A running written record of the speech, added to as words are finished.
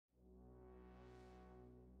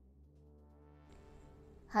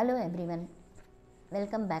Hello everyone,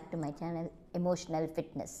 welcome back to my channel Emotional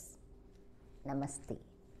Fitness. Namaste.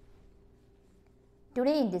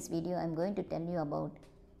 Today in this video I am going to tell you about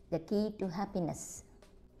the key to happiness.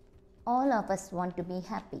 All of us want to be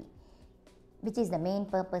happy, which is the main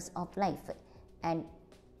purpose of life, and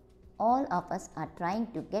all of us are trying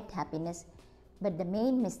to get happiness, but the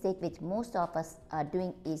main mistake which most of us are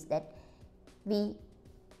doing is that we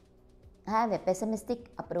have a pessimistic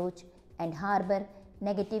approach and harbor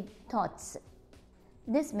negative thoughts.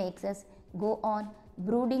 This makes us go on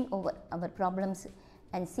brooding over our problems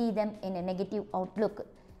and see them in a negative outlook,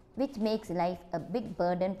 which makes life a big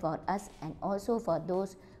burden for us and also for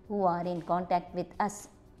those who are in contact with us.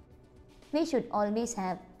 We should always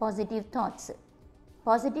have positive thoughts.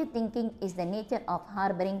 Positive thinking is the nature of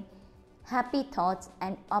harboring happy thoughts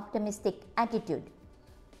and optimistic attitude.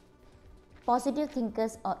 Positive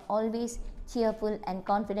thinkers are always cheerful and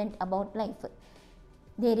confident about life.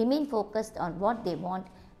 They remain focused on what they want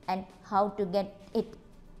and how to get it.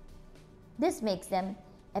 This makes them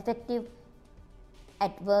effective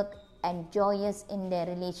at work and joyous in their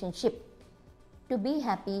relationship. To be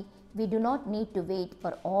happy, we do not need to wait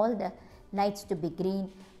for all the lights to be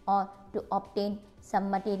green or to obtain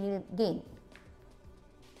some material gain.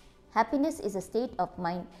 Happiness is a state of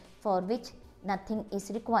mind for which nothing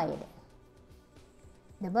is required.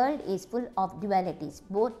 The world is full of dualities,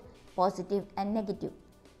 both positive and negative.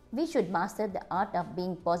 We should master the art of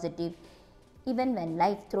being positive even when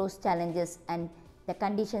life throws challenges and the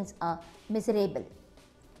conditions are miserable.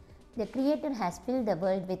 The Creator has filled the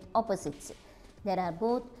world with opposites. There are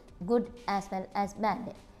both good as well as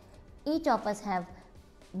bad. Each of us have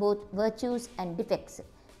both virtues and defects,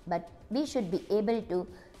 but we should be able to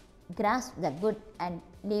grasp the good and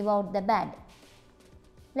leave out the bad.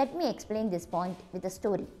 Let me explain this point with a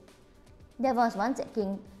story. There was once a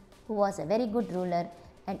king who was a very good ruler,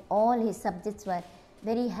 and all his subjects were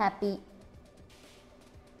very happy,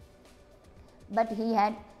 but he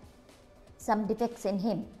had some defects in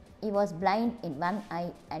him. He was blind in one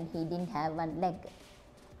eye and he didn't have one leg.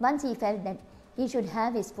 Once he felt that he should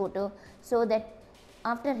have his photo so that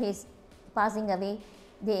after his passing away,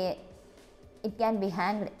 it can be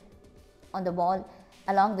hanged on the wall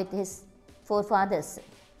along with his forefathers.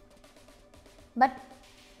 But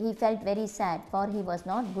he felt very sad, for he was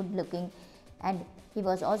not good looking and he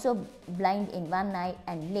was also blind in one eye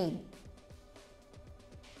and lame.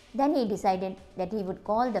 Then he decided that he would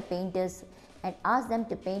call the painters and ask them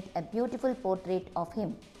to paint a beautiful portrait of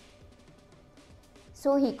him.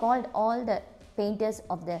 So he called all the painters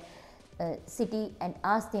of the city and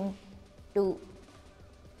asked him to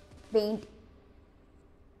paint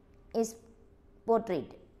his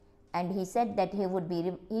portrait, and he said that he would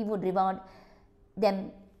reward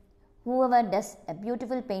them, whoever does a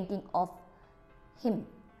beautiful painting of him.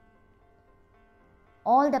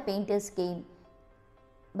 All the painters came,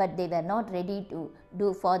 but they were not ready to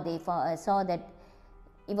do, for they saw that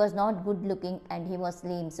he was not good looking and he was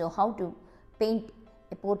lame, so how to paint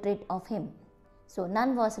a portrait of him? So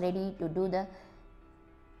none was ready to do the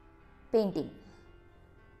painting.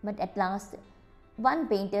 But at last one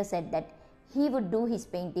painter said that he would do his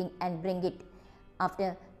painting and bring it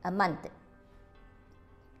after a month.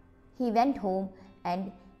 He went home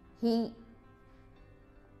and he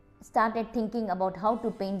started thinking about how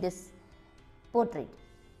to paint this portrait.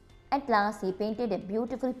 At last he painted a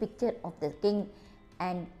beautiful picture of the king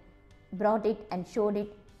and brought it and showed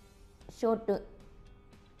to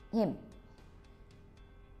him.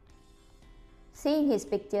 Seeing his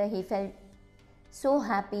picture, he felt so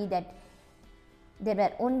happy that there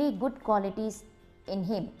were only good qualities in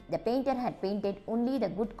him. The painter had painted only the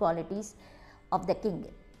good qualities of the king.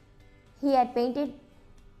 He had painted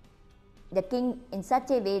the king in such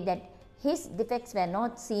a way that his defects were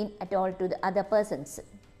not seen at all to the other persons.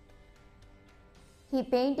 He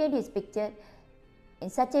painted his picture in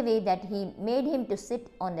such a way that he made him to sit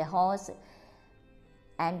on the horse,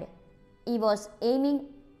 and he was aiming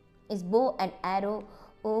his bow and arrow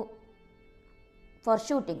for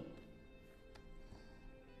shooting.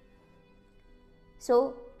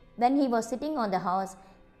 So when he was sitting on the horse,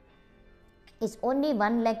 his only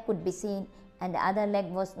one leg could be seen and the other leg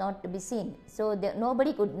was not to be seen. So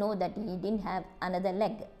nobody could know that he didn't have another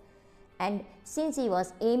leg. And since he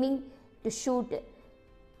was aiming to shoot,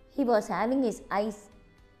 he was having his eyes,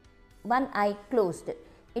 one eye closed.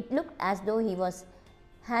 It looked as though he was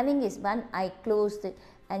having his one eye closed,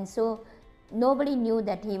 and so nobody knew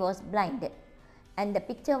that he was blind. And the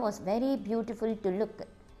picture was very beautiful to look.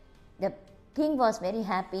 The king was very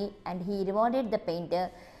happy and he rewarded the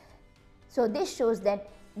painter. So this shows that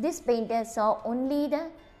this painter saw only the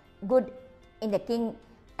good in the king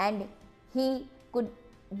and he could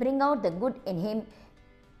bring out the good in him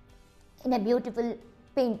in a beautiful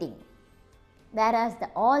painting, whereas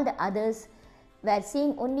all the others were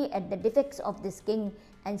seeing only at the defects of this king,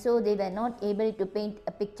 and so they were not able to paint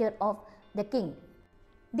a picture of the king.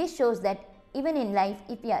 This shows that even in life,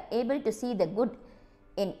 if we are able to see the good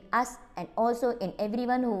in us and also in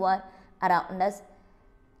everyone who are around us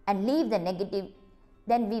and leave the negative,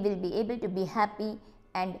 then we will be able to be happy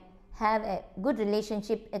and have a good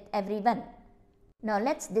relationship with everyone. Now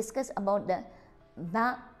let's discuss about the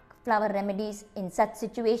Bach Flower Remedies in such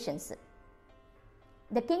situations.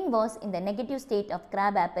 The king was in the negative state of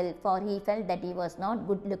crabapple, for he felt that he was not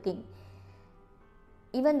good looking,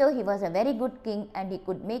 even though he was a very good king and he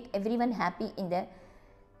could make everyone happy in the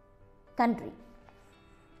country.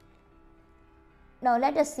 Now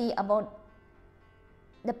let us see about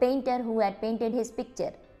the painter who had painted his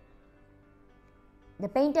picture. The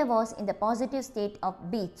painter was in the positive state of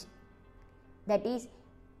beach, that is,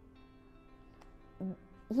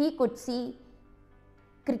 he could see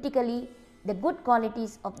critically the good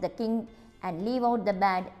qualities of the king and leave out the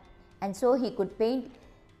bad, and so he could paint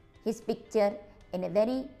his picture in a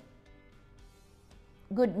very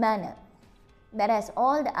good manner, whereas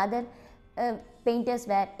all the other painters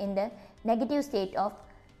were in the negative state of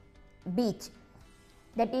beach,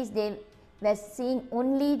 that is, they were seeing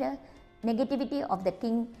only the negativity of the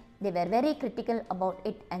king. They were very critical about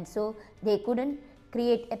it, and so they couldn't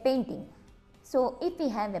create a painting. So if we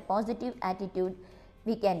have a positive attitude,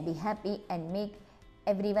 we can be happy and make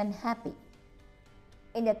everyone happy.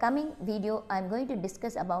 In the coming video, I am going to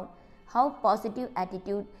discuss about how positive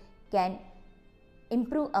attitude can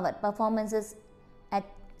improve our performances at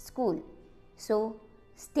school. So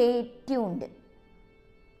stay tuned.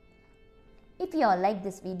 If you all like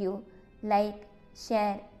this video, like,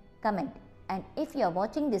 share, comment, and if you are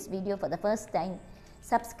watching this video for the first time,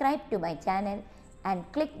 subscribe to my channel and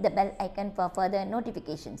click the bell icon for further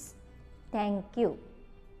notifications. Thank you.